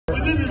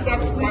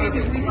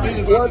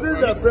Was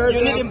it the president?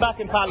 You need him back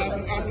in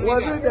Parliament.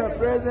 Was it the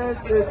president's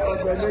state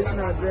of the nation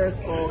address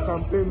or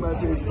campaign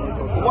message?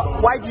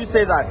 Why do you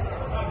say that?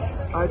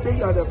 I think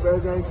that the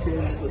president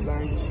came to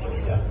launch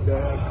the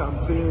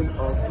campaign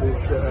of his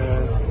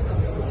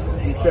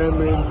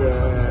determined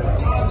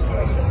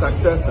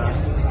successor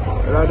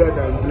rather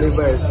than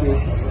deliver a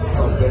state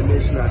of the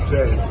nation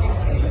address.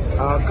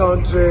 Our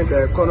country,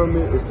 the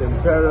economy is in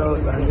peril.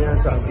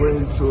 Ghanaians are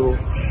going through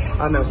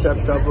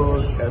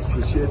unacceptable,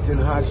 excruciating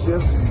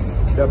hardships.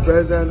 The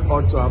president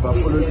ought to have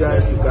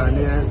apologized to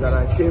Ghanaians that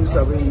I came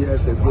 7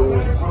 years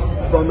ago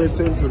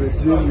promising to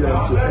redeem you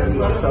and to end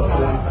your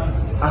suffering.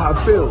 I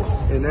have failed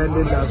in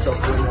ending that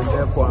suffering and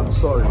therefore I'm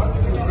sorry.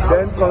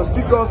 Then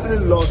conspicuously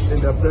lost in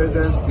the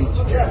president's speech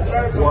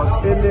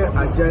was any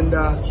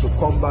agenda to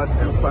combat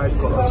and fight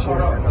corruption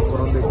and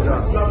economic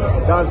growth.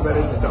 That's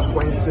very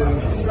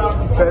disappointing.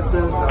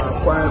 Persons are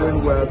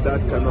acquiring wealth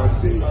that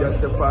cannot be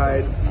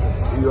justified.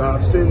 You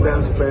have seen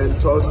them spend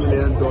 $12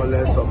 million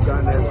of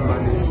Ghana's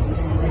money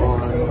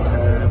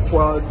on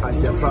fuel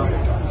and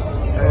Japan.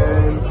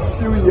 And a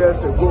few years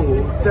ago,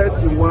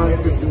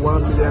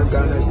 51 million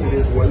Ghana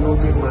cedis were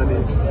Yomi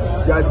money.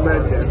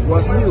 Judgment then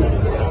was new.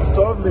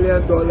 $12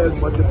 million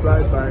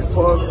multiplied by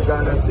 12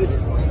 Ghana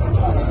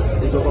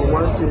cedis is over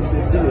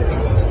 120 billion.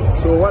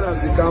 So what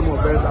has become of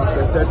us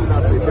after setting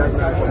up the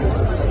judgment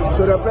commission?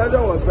 So the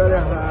pressure was very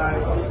high.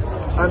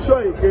 I'm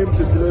sure he came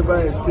to deliver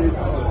a state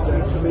of the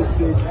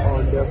message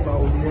on the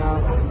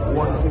Baumia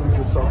wanting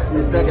to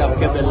succeed. He said they've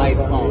kept the lights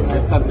on.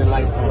 They've kept the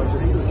lights on.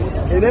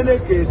 In any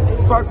case,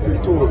 fact be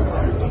told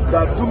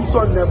that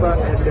Dumson never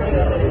ended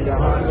in the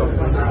hands of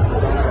Ghana.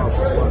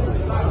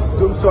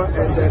 Dumson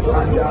ended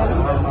under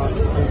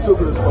he took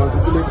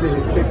responsibility,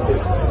 he fixed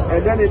it.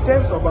 And then in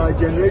terms of our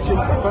generation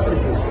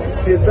capacity,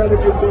 he's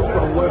benefiting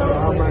from what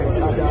Mahama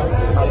and other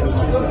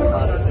administrations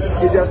have.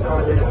 He just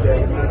added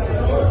there.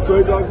 So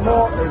it was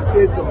more a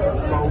state of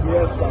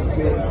Maumia's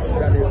campaign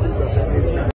than a state of the nation.